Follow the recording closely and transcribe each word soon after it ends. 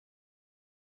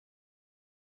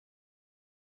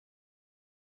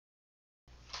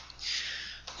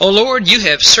O Lord, you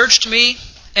have searched me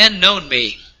and known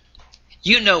me.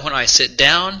 You know when I sit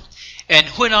down and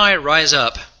when I rise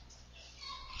up.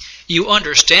 You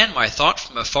understand my thought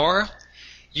from afar.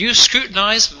 You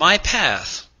scrutinize my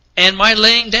path and my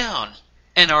laying down,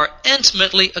 and are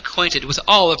intimately acquainted with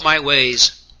all of my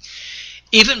ways.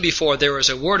 Even before there is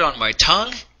a word on my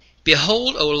tongue,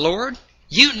 behold, O Lord,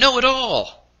 you know it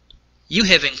all. You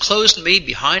have enclosed me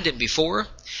behind and before,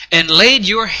 and laid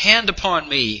your hand upon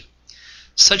me.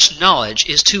 Such knowledge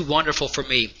is too wonderful for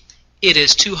me. It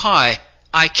is too high.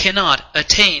 I cannot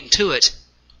attain to it.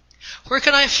 Where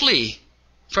can I flee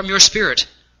from your Spirit?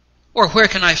 Or where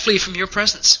can I flee from your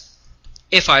presence?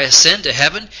 If I ascend to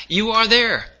heaven, you are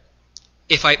there.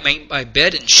 If I make my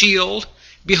bed in Sheol,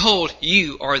 behold,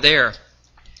 you are there.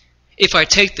 If I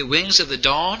take the wings of the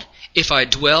dawn, if I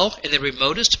dwell in the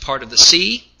remotest part of the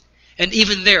sea, and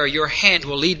even there your hand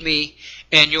will lead me,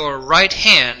 and your right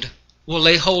hand will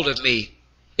lay hold of me.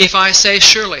 If I say,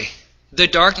 surely the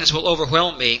darkness will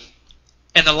overwhelm me,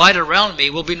 and the light around me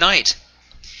will be night.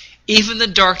 Even the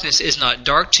darkness is not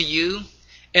dark to you,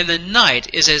 and the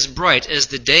night is as bright as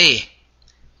the day.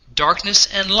 Darkness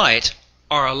and light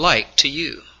are alike to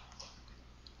you.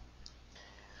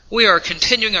 We are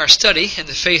continuing our study in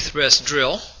the Faith Rest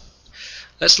Drill.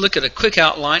 Let's look at a quick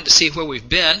outline to see where we've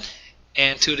been,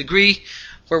 and to a degree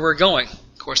where we're going.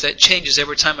 Of course, that changes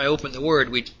every time I open the Word.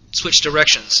 We switch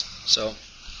directions. So,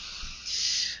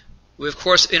 we of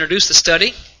course introduced the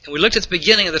study, and we looked at the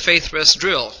beginning of the Faith Rest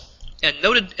Drill, and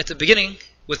noted at the beginning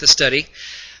with the study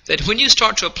that when you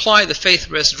start to apply the Faith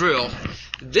Rest Drill,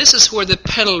 this is where the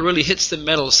pedal really hits the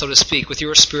metal, so to speak, with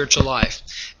your spiritual life.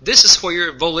 This is where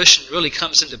your volition really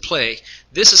comes into play.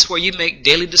 This is where you make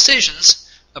daily decisions,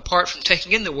 apart from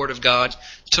taking in the Word of God,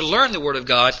 to learn the Word of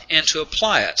God and to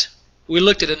apply it. We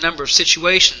looked at a number of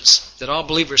situations that all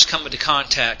believers come into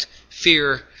contact: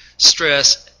 fear,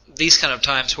 stress, these kind of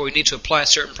times where we need to apply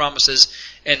certain promises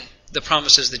and the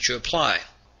promises that you apply.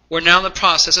 We're now in the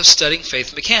process of studying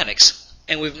faith mechanics,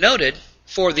 and we've noted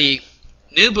for the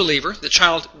new believer, the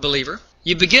child believer,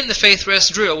 you begin the Faith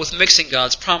Rest Drill with mixing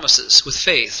God's promises with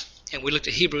faith. And we looked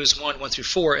at Hebrews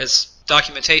 1:1-4 as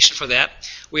documentation for that.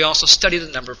 We also studied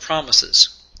a number of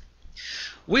promises.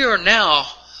 We are now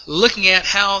looking at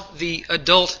how the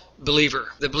adult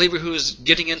believer, the believer who is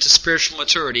getting into spiritual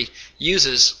maturity,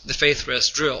 uses the Faith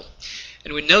Rest Drill.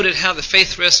 And we noted how the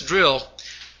Faith Rest Drill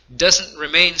doesn't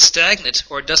remain stagnant,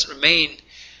 or doesn't remain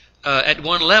at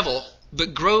one level,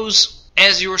 but grows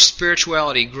as your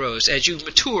spirituality grows. As you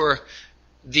mature,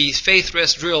 the Faith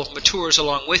Rest Drill matures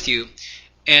along with you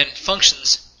and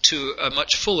functions to a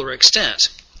much fuller extent.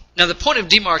 Now, the point of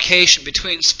demarcation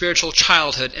between spiritual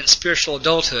childhood and spiritual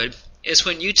adulthood is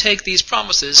when you take these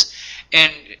promises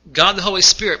and God the Holy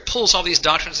Spirit pulls all these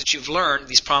doctrines that you've learned,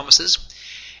 these promises,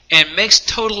 and makes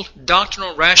total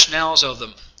doctrinal rationales of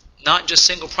them. Not just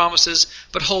single promises,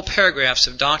 but whole paragraphs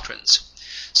of doctrines.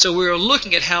 So we are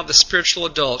looking at how the spiritual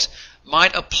adult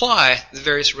might apply the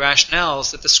various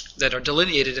rationales that are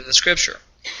delineated in the Scripture.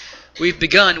 We've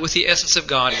begun with the essence of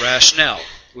God rationale.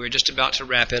 We're just about to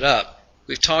wrap it up.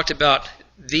 We've talked about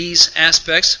these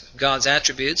aspects of God's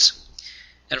attributes.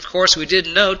 And of course, we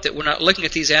did note that we're not looking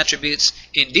at these attributes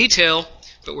in detail,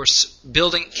 but we're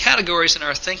building categories in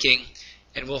our thinking,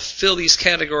 and we'll fill these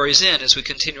categories in as we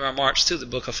continue our march through the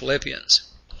book of Philippians.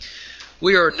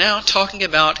 We are now talking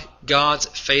about God's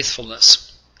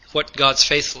faithfulness, what God's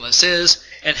faithfulness is,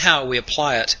 and how we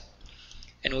apply it.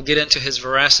 And we'll get into His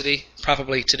veracity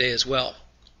probably today as well.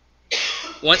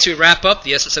 Once we wrap up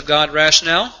the essence of God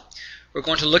rationale, we're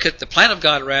going to look at the plan of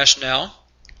God rationale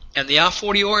and the a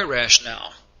fortiori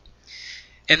rationale.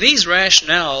 And these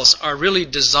rationales are really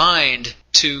designed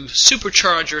to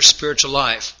supercharge your spiritual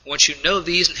life. Once you know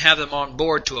these and have them on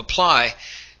board to apply,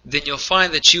 then you'll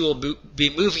find that you will be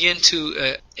moving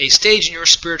into a stage in your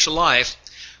spiritual life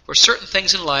where certain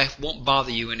things in life won't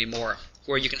bother you anymore,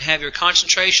 where you can have your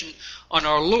concentration on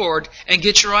our Lord and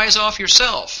get your eyes off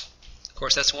yourself. Of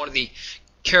course, that's one of the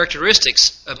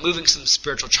characteristics of moving from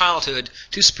spiritual childhood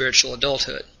to spiritual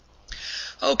adulthood.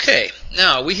 Okay,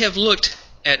 now we have looked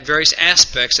at various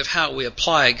aspects of how we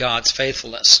apply God's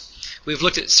faithfulness. We've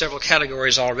looked at several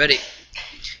categories already.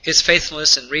 His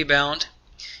faithfulness in rebound,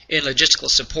 in logistical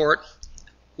support.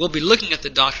 We'll be looking at the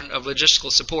doctrine of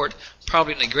logistical support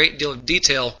probably in a great deal of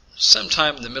detail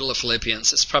sometime in the middle of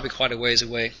Philippians. It's probably quite a ways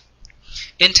away.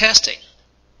 In testing.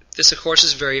 This, of course,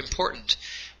 is very important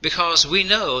because we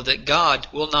know that God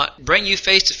will not bring you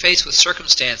face to face with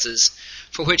circumstances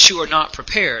for which you are not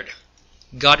prepared.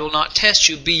 God will not test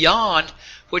you beyond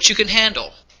what you can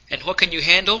handle. And what can you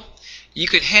handle? You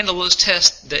can handle those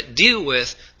tests that deal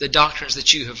with the doctrines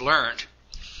that you have learned.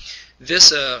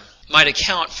 This might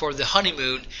account for the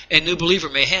honeymoon a new believer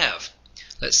may have.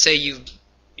 Let's say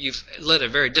you've led a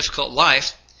very difficult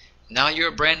life. Now you're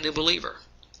a brand new believer.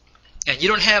 And you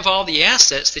don't have all the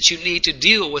assets that you need to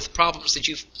deal with problems that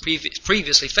you've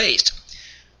previously faced.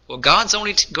 Well, God's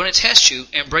only going to test you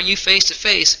and bring you face to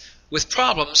face with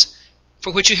problems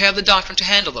for which you have the doctrine to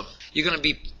handle them. You're going to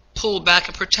be pulled back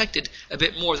and protected a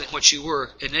bit more than what you were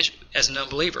as an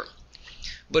unbeliever.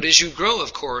 But as you grow,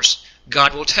 of course,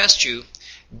 God will test you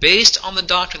based on the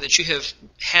doctrine that you have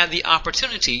had the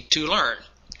opportunity to learn.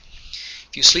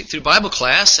 If you sleep through Bible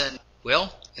class and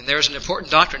there's an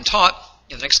important doctrine taught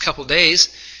in the next couple of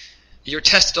days, you're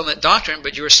tested on that doctrine,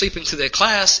 but you're sleeping through the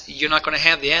class, you're not going to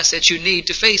have the assets you need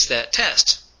to face that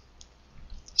test.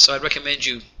 So I'd recommend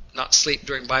you not sleep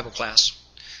during Bible class.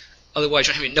 Otherwise,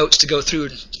 you don't have any notes to go through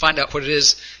and find out what it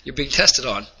is you're being tested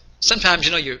on. Sometimes,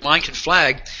 your mind can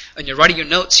flag, and you're writing your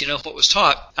notes, what was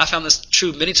taught. I found this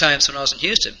true many times when I was in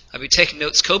Houston. I'd be taking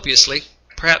notes copiously,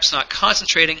 perhaps not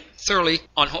concentrating thoroughly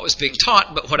on what was being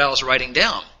taught, but what I was writing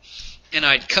down. And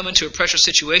I'd come into a pressure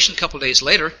situation a couple of days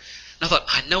later, and I thought,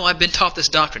 I know I've been taught this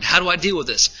doctrine. How do I deal with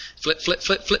this? Flip, flip,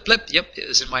 flip, flip, flip. Yep, it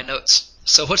was in my notes.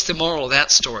 So what's the moral of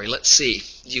that story? Let's see.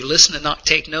 Do you listen and not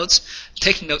take notes?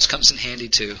 Taking notes comes in handy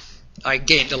too. I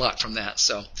gained a lot from that.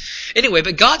 So anyway,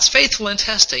 but God's faithful in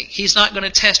testing. He's not going to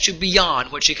test you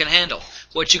beyond what you can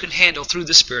handle through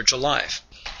the spiritual life.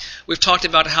 We've talked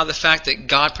about how the fact that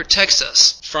God protects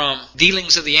us from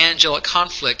dealings of the angelic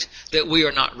conflict that we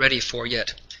are not ready for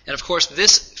yet. And of course,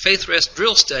 this Faith Rest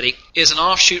Drill study is an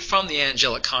offshoot from the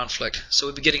angelic conflict. So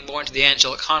we'll be getting more into the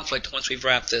angelic conflict once we've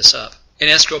wrapped this up. In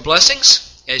escrow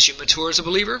blessings, as you mature as a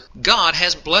believer, God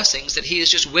has blessings that He is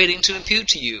just waiting to impute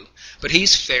to you. But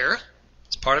He's fair.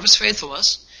 It's part of His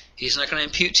faithfulness. He's not going to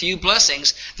impute to you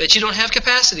blessings that you don't have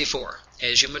capacity for.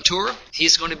 As you mature,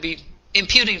 He's going to be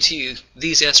imputing to you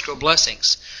these escrow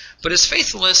blessings. But His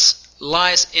faithfulness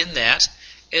lies in that,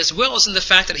 as well as in the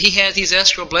fact that He has these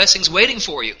escrow blessings waiting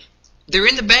for you. They're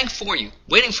in the bank for you,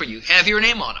 waiting for you. Have your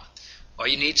name on them. All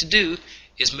you need to do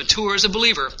is mature as a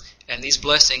believer, and these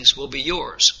blessings will be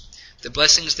yours. The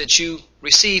blessings that you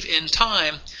receive in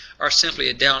time are simply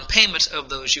a down payment of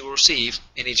those you will receive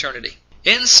in eternity.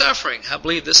 In suffering, I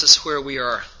believe this is where we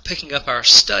are picking up our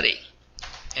study.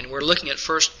 And we're looking at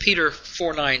 1 Peter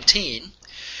 4:19.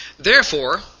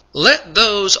 Therefore, let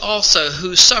those also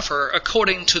who suffer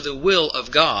according to the will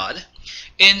of God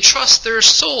entrust their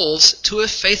souls to a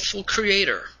faithful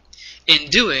Creator in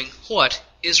doing what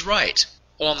is right.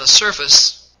 Well, on the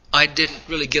surface, I didn't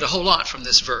really get a whole lot from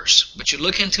this verse, but you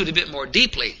look into it a bit more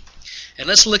deeply, and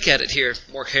let's look at it here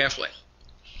more carefully.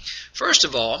 First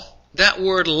of all, that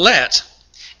word let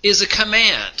is a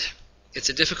command. It's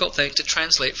a difficult thing to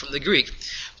translate from the Greek,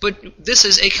 but this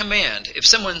is a command. If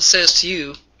someone says to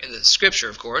you, in the Scripture,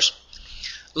 of course,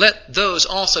 let those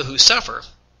also who suffer,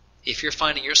 if you're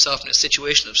finding yourself in a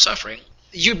situation of suffering,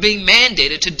 you're being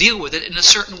mandated to deal with it in a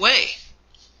certain way.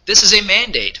 This is a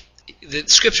mandate. The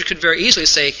Scripture could very easily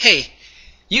say, hey,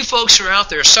 you folks who are out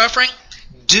there suffering,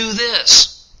 do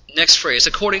this. Next phrase,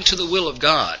 according to the will of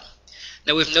God.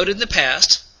 Now, we've noted in the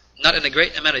past, not in a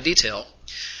great amount of detail,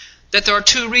 that there are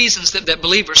two reasons that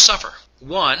believers suffer.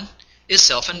 One is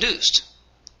self-induced.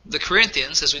 The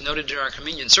Corinthians, as we noted during our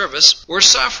communion service, were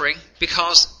suffering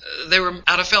because they were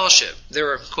out of fellowship. They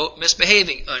were, quote,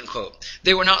 misbehaving, unquote.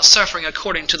 They were not suffering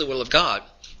according to the will of God.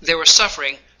 They were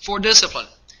suffering for discipline.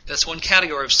 That's one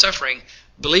category of suffering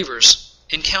believers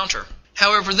encounter.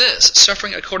 However, this,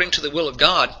 suffering according to the will of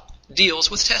God,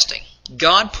 deals with testing.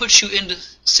 God puts you into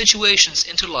situations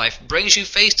into life, brings you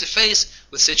face to face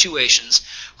with situations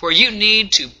where you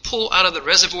need to pull out of the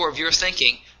reservoir of your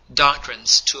thinking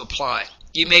doctrines to apply.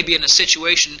 You may be in a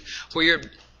situation where your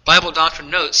Bible doctrine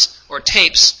notes or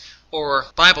tapes or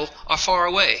Bible are far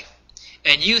away,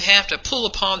 and you have to pull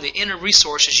upon the inner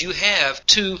resources you have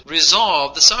to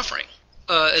resolve the suffering.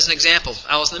 As an example,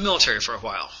 I was in the military for a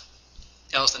while.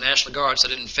 I was in the National Guard, so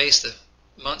I didn't face the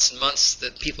months and months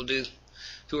that people do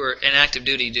who are in active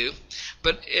duty do.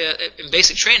 But in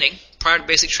basic training, prior to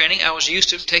basic training, I was used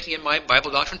to taking in my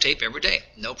Bible doctrine tape every day,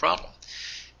 no problem.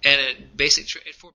 And at basic